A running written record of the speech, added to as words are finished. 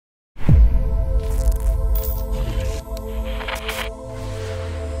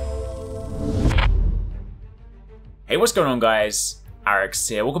Hey, what's going on, guys? Arekkz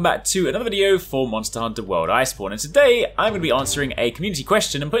here. Welcome back to another video for Monster Hunter World Iceborne, and today I'm going to be answering a community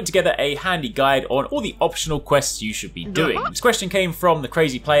question and putting together a handy guide on all the optional quests you should be doing. This question came from the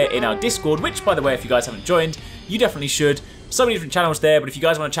CrazyPlayer in our Discord, which, by the way, if you guys haven't joined, you definitely should. So many different channels there, but if you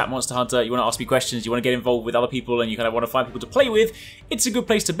guys want to chat Monster Hunter, you want to ask me questions, you want to get involved with other people, and you kind of want to find people to play with, it's a good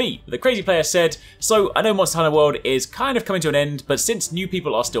place to be. The CrazyPlayer said, so I know Monster Hunter World is kind of coming to an end, but since new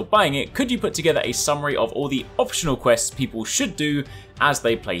people are still buying it, could you put together a summary of all the optional quests people should do as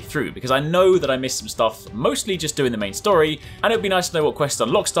they play through? Because I know that I missed some stuff, mostly just doing the main story, and it would be nice to know what quests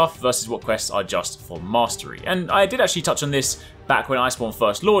unlock stuff versus what quests are just for mastery. And I did actually touch on this back when Iceborne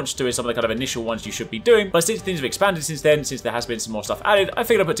first launched, doing some of the kind of initial ones you should be doing, but since things have expanded since then, since there has been some more stuff added, I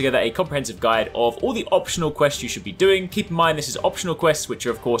figured I'd put together a comprehensive guide of all the optional quests you should be doing. Keep in mind this is optional quests, which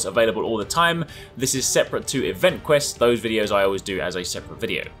are of course available all the time. This is separate to event quests. Those videos I always do as a separate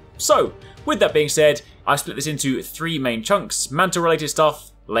video. So, with that being said, I've split this into three main chunks: mantle related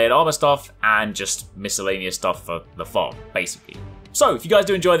stuff, layered armor stuff, and just miscellaneous stuff for the farm, basically. So, if you guys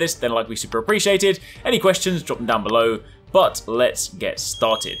do enjoy this, then I'd be super appreciated. Any questions, drop them down below. But let's get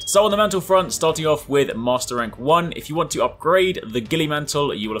started. So on the mantle front, starting off with Master Rank 1, if you want to upgrade the Ghillie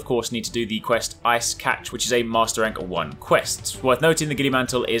Mantle, you will of course need to do the quest Ice Catch, which is a Master Rank 1 quest. Worth noting, the Ghillie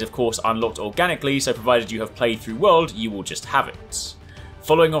Mantle is of course unlocked organically, so provided you have played through World, you will just have it.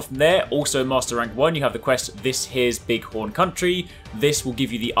 Following off from there, also Master Rank 1, you have the quest This Here's Bighorn Country. This will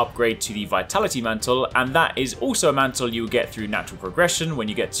give you the upgrade to the Vitality Mantle, and that is also a mantle you will get through natural progression. When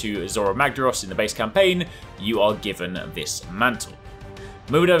you get to Zora Magdaros in the base campaign, you are given this mantle.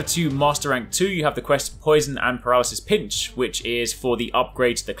 Moving over to Master Rank 2, you have the quest Poison and Paralysis Pinch, which is for the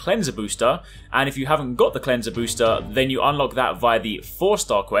upgrade to the Cleanser Booster, and if you haven't got the Cleanser Booster, then you unlock that via the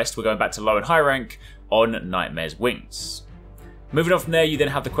 4-star quest, we're going back to low and high rank, on Nightmare's Wings. Moving on from there, you then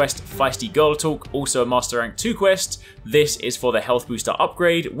have the quest Feisty Girl Talk, also a Master Rank 2 quest. This is for the Health Booster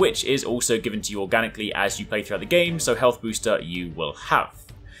upgrade, which is also given to you organically as you play throughout the game, so Health Booster you will have.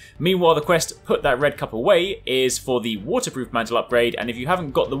 Meanwhile, the quest Put That Red Cup Away is for the Waterproof Mantle upgrade, and if you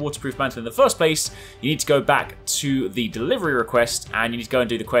haven't got the Waterproof Mantle in the first place, you need to go back to the delivery request, and you need to go and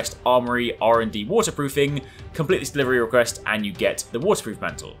do the quest Armory R&D Waterproofing, complete this delivery request, and you get the Waterproof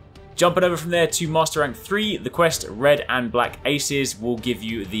Mantle. Jumping over from there to Master Rank 3, the quest Red and Black Aces will give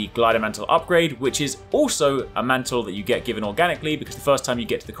you the Glider Mantle upgrade, which is also a mantle that you get given organically, because the first time you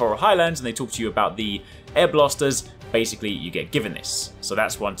get to the Coral Highlands and they talk to you about the Air Blasters, basically you get given this. So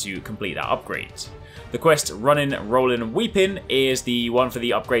that's one to complete that upgrade. The quest Runnin', Rollin', Weepin' is the one for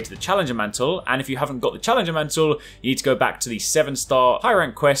the upgrade to the Challenger Mantle, and if you haven't got the Challenger Mantle, you need to go back to the 7-star high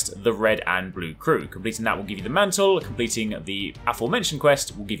rank quest, the Red and Blue Crew. Completing that will give you the mantle, completing the aforementioned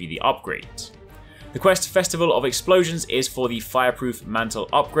quest will give you the upgrade. The quest Festival of Explosions is for the Fireproof Mantle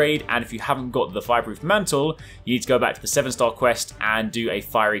upgrade, and if you haven't got the Fireproof Mantle, you need to go back to the 7-star quest and do a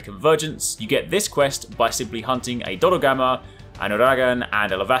Fiery Convergence. You get this quest by simply hunting a Dodogama, an Uragan,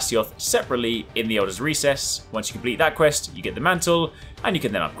 and a Lavasioth separately in the Elder's Recess. Once you complete that quest, you get the mantle, and you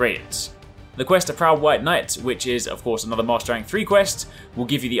can then upgrade it. The quest A Proud White Knight, which is of course another Master Rank 3 quest, will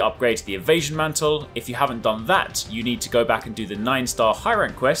give you the upgrade to the Evasion Mantle. If you haven't done that, you need to go back and do the 9-star high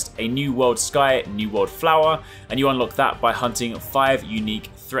rank quest, A New World Sky, New World Flower, and you unlock that by hunting 5 unique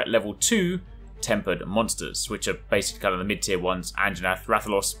Threat Level 2 Tempered Monsters, which are basically kind of the mid-tier ones, Anjanath,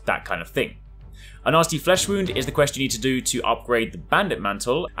 Rathalos, that kind of thing. A Nasty Flesh Wound is the quest you need to do to upgrade the Bandit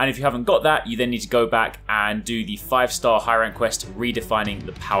Mantle, and if you haven't got that, you then need to go back and do the 5-star high rank quest Redefining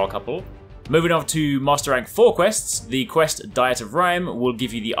the Power Couple. Moving on to Master Rank 4 quests, the quest Diet of Rhyme will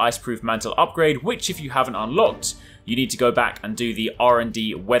give you the Iceproof Mantle upgrade, which if you haven't unlocked, you need to go back and do the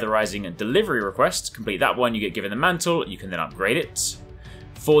R&D Weatherizing Delivery request. Complete that one, you get given the mantle, you can then upgrade it.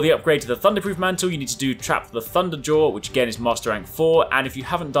 For the upgrade to the Thunderproof Mantle, you need to do Trap the Thunderjaw, which again is Master Rank 4, and if you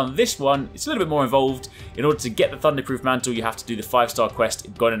haven't done this one, it's a little bit more involved. In order to get the Thunderproof Mantle, you have to do the 5-star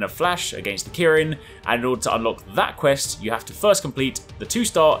quest Gone in a Flash against the Kirin, and in order to unlock that quest, you have to first complete the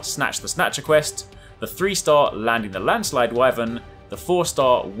 2-star Snatch the Snatcher quest, the 3-star Landing the Landslide Wyvern, the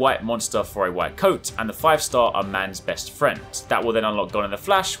 4-star White Monster for a White Coat, and the 5-star A Man's Best Friend. That will then unlock Gone in a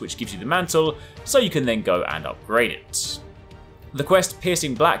Flash, which gives you the mantle, so you can then go and upgrade it. The quest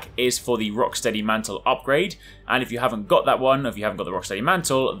Piercing Black is for the Rocksteady Mantle upgrade, and if you haven't got that one, if you haven't got the Rocksteady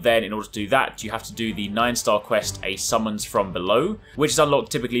Mantle, then in order to do that, you have to do the 9-star quest A Summons from Below, which is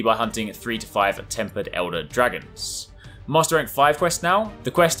unlocked typically by hunting 3 to 5 Tempered Elder Dragons. Master Rank 5 quest now.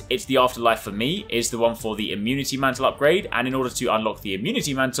 The quest It's the Afterlife for Me is the one for the Immunity Mantle upgrade, and in order to unlock the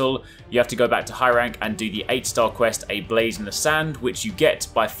Immunity Mantle, you have to go back to high rank and do the 8-star quest A Blaze in the Sand, which you get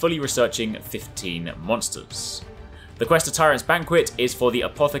by fully researching 15 monsters. The quest of Tyrant's Banquet is for the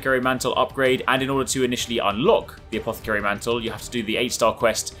Apothecary Mantle upgrade, and in order to initially unlock the Apothecary Mantle, you have to do the 8-star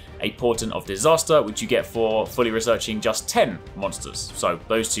quest, A Portent of Disaster, which you get for fully researching just 10 monsters. So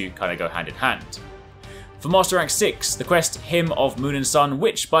those two kind of go hand in hand. For Master Rank 6, the quest Hymn of Moon and Sun,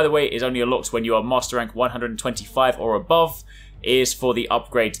 which by the way is only unlocked when you are Master Rank 125 or above, is for the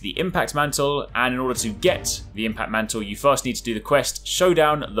upgrade to the Impact Mantle, and in order to get the Impact Mantle, you first need to do the quest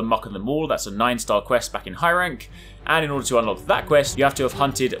Showdown the Muck and the Maul. That's a 9-star quest back in high rank, and in order to unlock that quest, you have to have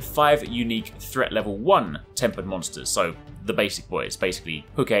hunted 5 unique threat level 1 tempered monsters, so the basic boys, basically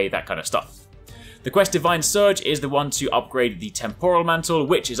Hooke, that kind of stuff. The quest Divine Surge is the one to upgrade the Temporal Mantle,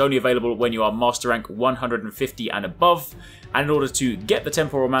 which is only available when you are Master Rank 150 and above. And in order to get the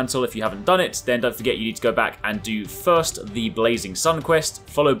Temporal Mantle, if you haven't done it, then don't forget you need to go back and do first the Blazing Sun quest,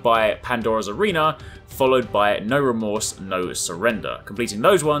 followed by Pandora's Arena, followed by No Remorse, No Surrender. Completing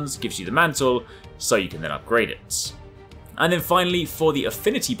those ones gives you the mantle, so you can then upgrade it. And then finally, for the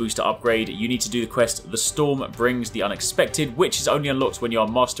Affinity Booster upgrade, you need to do the quest The Storm Brings the Unexpected, which is only unlocked when you are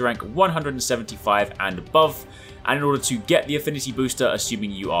Master Rank 175 and above. And in order to get the Affinity Booster,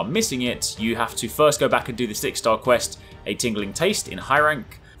 assuming you are missing it, you have to first go back and do the 6-star quest, A Tingling Taste in high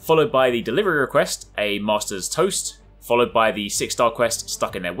rank, followed by the Delivery Request, A Master's Toast, followed by the 6-star quest,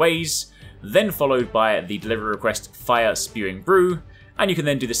 Stuck in Their Ways, then followed by the Delivery Request, Fire Spewing Brew, and you can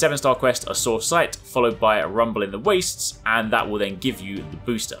then do the 7-star quest, A Sore Sight, followed by a Rumble in the Wastes, and that will then give you the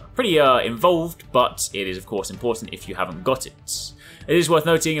booster. Pretty involved, but it is of course important if you haven't got it. It is worth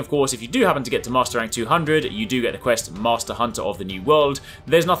noting, of course, if you do happen to get to Master Rank 200, you do get the quest Master Hunter of the New World.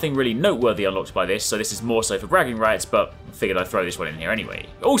 There's nothing really noteworthy unlocked by this, so this is more so for bragging rights, but I figured I'd throw this one in here anyway.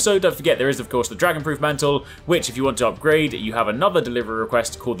 Also, don't forget there is of course the Dragonproof Mantle, which if you want to upgrade, you have another delivery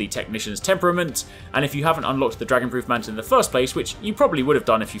request called the Technician's Temperament, and if you haven't unlocked the Dragonproof Mantle in the first place, which you probably would have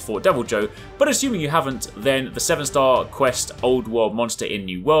done if you fought Devil Joe, but assuming you haven't, then the 7-star quest Old World Monster in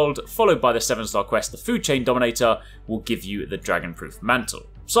New World, followed by the 7-star quest The Food Chain Dominator, will give you the Dragonproof Mantle.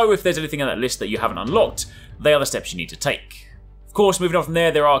 So if there's anything on that list that you haven't unlocked, they are the steps you need to take. Of course, moving on from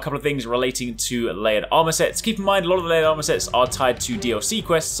there are a couple of things relating to layered armor sets. Keep in mind, a lot of the layered armor sets are tied to DLC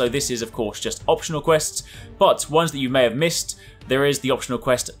quests, so this is of course just optional quests, but ones that you may have missed, there is the optional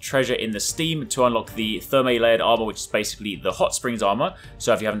quest Treasure in the Steam to unlock the Thermae layered armor, which is basically the Hot Springs armor.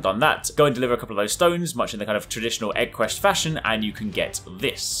 So if you haven't done that, go and deliver a couple of those stones, much in the kind of traditional egg quest fashion, and you can get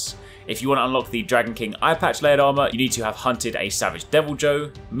this. If you want to unlock the Dragon King Eye Patch layered armor, you need to have hunted a Savage Devil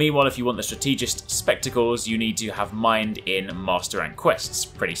Joe. Meanwhile, if you want the Strategist Spectacles, you need to have mined in Master Rank quests.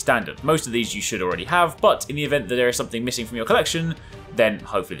 Pretty standard. Most of these you should already have, but in the event that there is something missing from your collection, then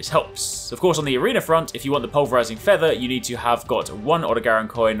hopefully this helps. Of course, on the arena front, if you want the Pulverizing Feather, you need to have got 1 Odogaron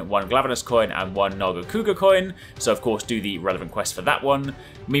coin, 1 Glavenus coin, and 1 Nargacuga coin, so of course do the relevant quest for that one.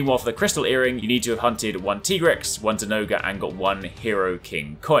 Meanwhile, for the Crystal Earring, you need to have hunted 1 Tigrex, 1 Denoga, and got 1 Hero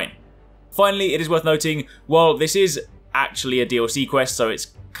King coin. Finally, it is worth noting, while this is actually a DLC quest, so it's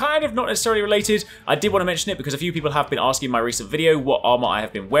kind of not necessarily related, I did want to mention it because a few people have been asking in my recent video what armor I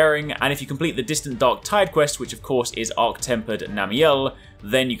have been wearing, and if you complete the Distant Dark Tide quest, which of course is Arc-Tempered Namiel,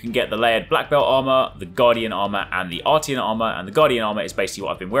 then you can get the layered Black Belt armor, the Guardian armor, and the Artian armor, and the Guardian armor is basically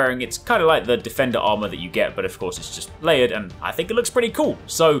what I've been wearing. It's kind of like the Defender armor that you get, but of course it's just layered, and I think it looks pretty cool.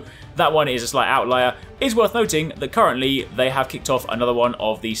 So that one is a slight outlier. It is worth noting that currently they have kicked off another one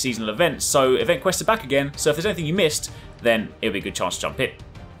of the seasonal events, so event quests are back again, so if there's anything you missed, then it'll be a good chance to jump in.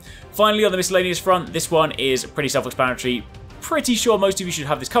 Finally, on the miscellaneous front, this one is pretty self-explanatory. Pretty sure most of you should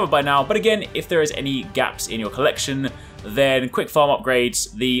have this covered by now, but again, if there is any gaps in your collection, then quick farm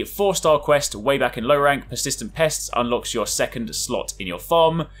upgrades. The 4-star quest, way back in low rank, Persistent Pests, unlocks your 2nd slot in your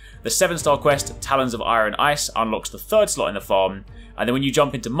farm. The 7-star quest, Talons of Iron Ice, unlocks the 3rd slot in the farm. And then when you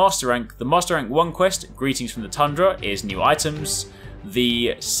jump into Master Rank, the Master Rank 1 quest, Greetings from the Tundra, is new items.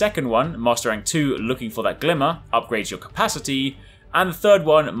 The 2nd one, Master Rank 2, Looking for that Glimmer, upgrades your capacity. And the 3rd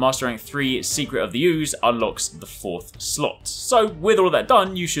one, Master Rank 3, Secret of the Ooze, unlocks the 4th slot. So with all of that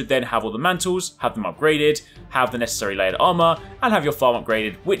done, you should then have all the mantles, have them upgraded, have the necessary layered armor, and have your farm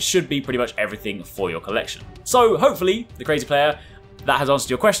upgraded, which should be pretty much everything for your collection. So hopefully, the Crazy Player, that has answered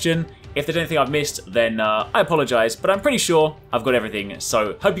your question. If there's anything I've missed, then I apologise, but I'm pretty sure I've got everything.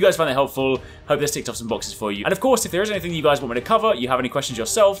 So hope you guys found that helpful. Hope this ticked off some boxes for you. And of course, if there is anything you guys want me to cover, you have any questions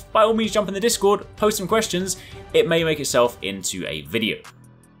yourself, by all means jump in the Discord, post some questions. It may make itself into a video.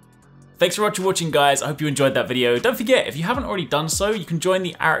 Thanks so much for watching, guys. I hope you enjoyed that video. Don't forget, if you haven't already done so, you can join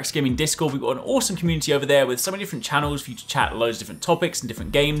the Arekkz Gaming Discord. We've got an awesome community over there with so many different channels for you to chat loads of different topics and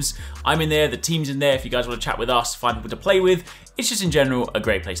different games. I'm in there, the team's in there. If you guys want to chat with us, find people to play with, it's just in general a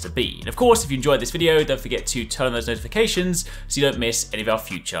great place to be. And of course, if you enjoyed this video, don't forget to turn on those notifications so you don't miss any of our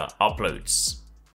future uploads.